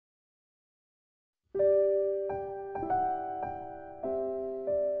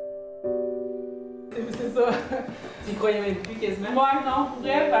c'est ça. Tu y croyais même plus quasiment? Ouais, non, pour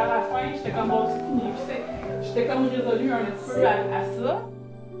vrai, vers la fin, j'étais comme bon, c'est fini. Puis j'étais comme résolue un petit peu à ça.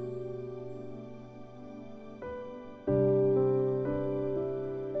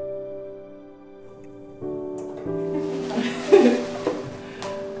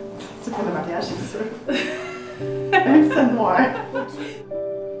 C'est pour le mariage, c'est sûr. Même si c'est noir.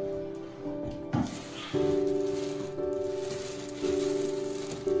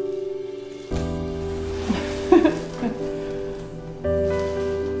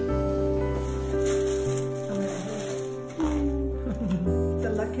 It's a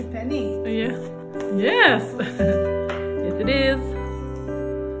lucky penny. Yeah. Yes. Yes, it is.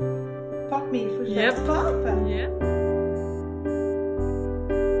 Pop me, faut que je Yep. fasse pop. Yeah.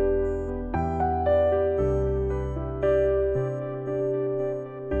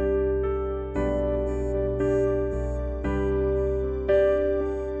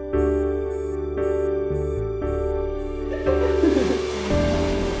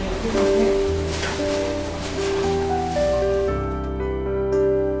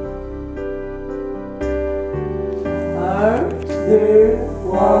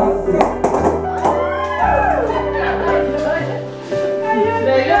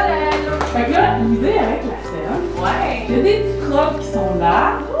 Fait que là, l'idée avec la scène, il y a des petites robes qui sont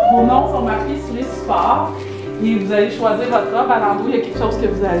là, vos noms sont marqués sur les supports et vous allez choisir votre robe. À l'endroit, il y a quelque chose que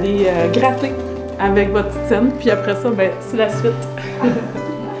vous allez gratter avec votre petite scène, puis après ça, ben, c'est la suite.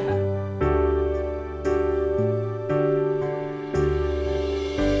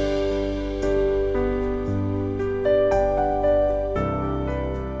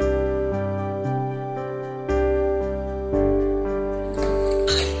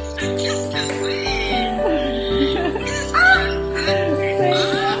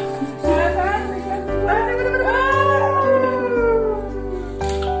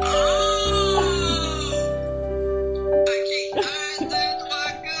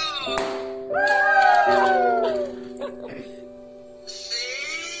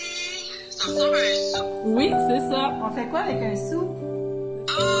 Oui, c'est ça. On fait quoi avec un sou?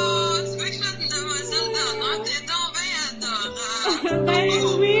 Oh, tu veux que je fasse une demoiselle d'honneur? T'es donc bien adorable! Ben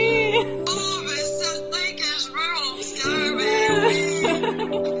oui! Oh, ben certain que je veux, mon petit cœur, ben oui!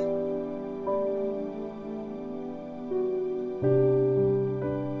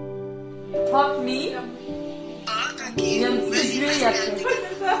 Pop me. Ah, ok. Il y a une petite aiguille après.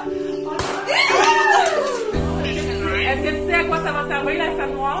 Est-ce que tu sais à quoi ça va servir la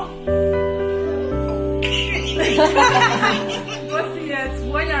scène noire? Toi, si tu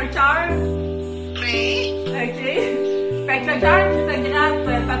vois, il y a un cœur. Oui. OK. Fait que le cœur qui se gratte,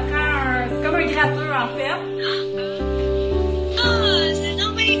 ça prend un. C'est comme un gratteux en fait. Ah, c'est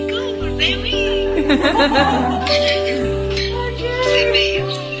donc bien cool, ben oui! OK. C'est bien. Ben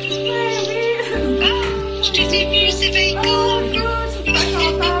oui. Ah, je t'ai vu, c'est bien cool! Je suis super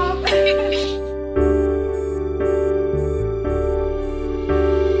contente.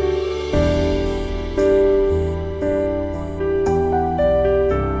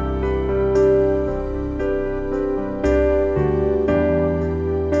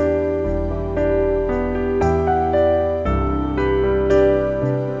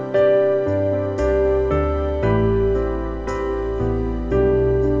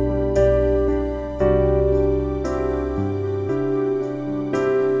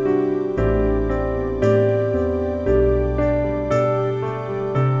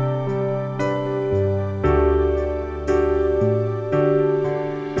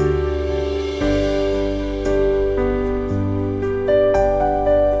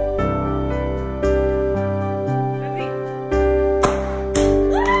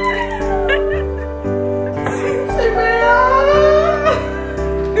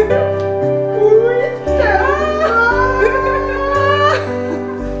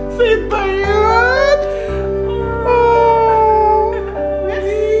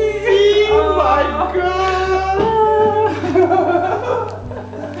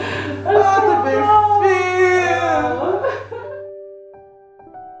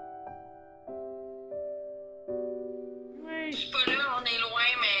 Je suis pas là, on est loin,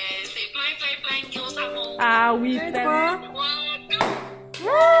 mais c'est plein de gros amours. Ah oui, tellement.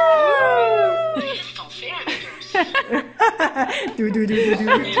 Qu'est-ce qu'on fait avec un sou? Doudou.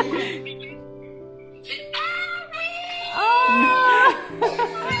 C'est ah oui! Ah!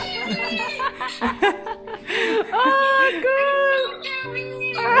 Ah, cool! Oui!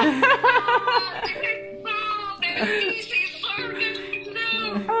 Ben oui, c'est sûr que je suis là!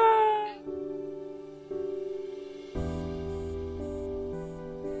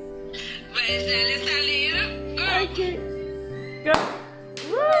 Ben, je la laisse aller, là. OK. Go!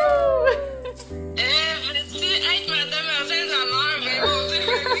 Woo! Heureux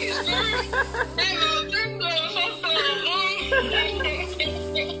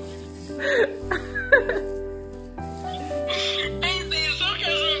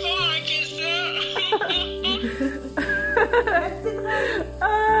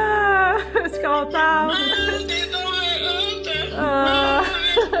Ah, je suis contente. Ah.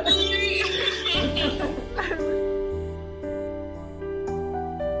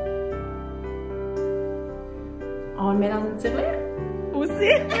 On le met dans une tirelire? Aussi,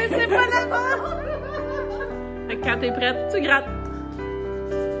 mais c'est pas là-bas. Fait que quand t'es prête, tu grattes.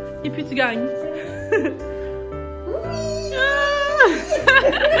 Et puis tu gagnes.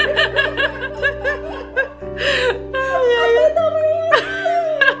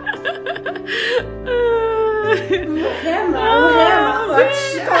 Vraiment. Je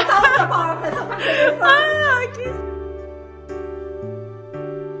suis contente d'avoir fait ça par téléphone. Ah, ok.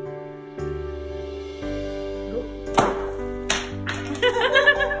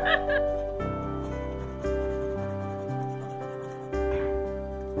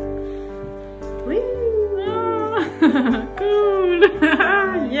 Oui. Ah, cool.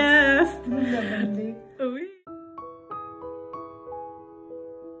 Yes. Oui.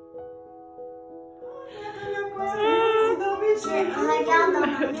 On regarde en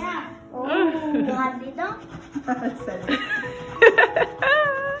arrière. Oh, gratte les dents. Salut.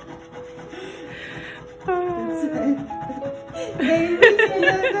 Mais oui,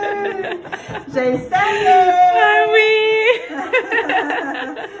 je le savais. Ah oui.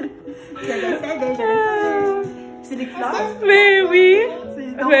 Je le savais. C'est des couleurs. Mais oui.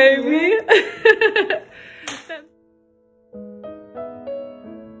 C'est donc Mais mieux. oui.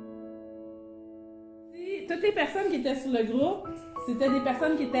 Toutes les personnes qui étaient sur le groupe, c'était des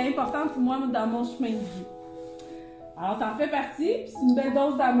personnes qui étaient importantes pour moi dans mon chemin de vie. Alors, t'en fais partie, puis c'est une belle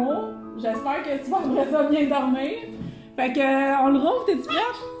dose d'amour. J'espère que tu vas après ça bien dormir. Fait que, on le rouvre, t'es-tu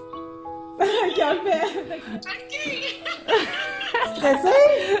prête? Ok, on le fait. Stressé?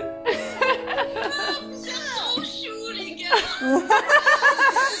 Vous êtes trop chou, les gars!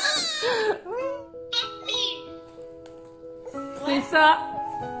 C'est ça.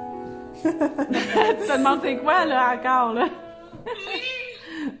 Tu te demandes c'est quoi, là, encore, là?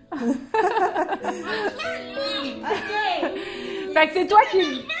 Fait que c'est toi qui...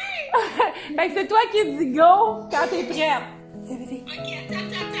 Fait que c'est toi qui dis go quand t'es prête.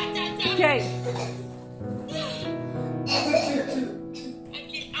 OK.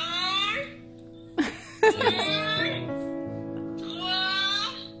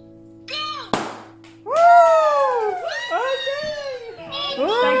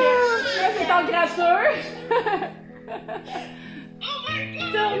 C'est ton gratteur.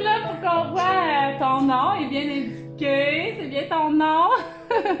 Tourne-le pour qu'on voit ton nom. Il est bien indiqué. C'est bien ton nom.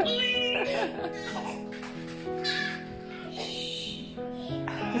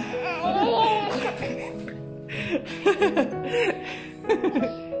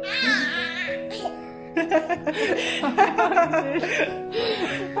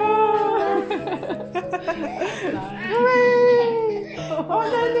 On a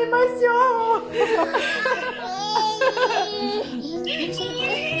une émotion!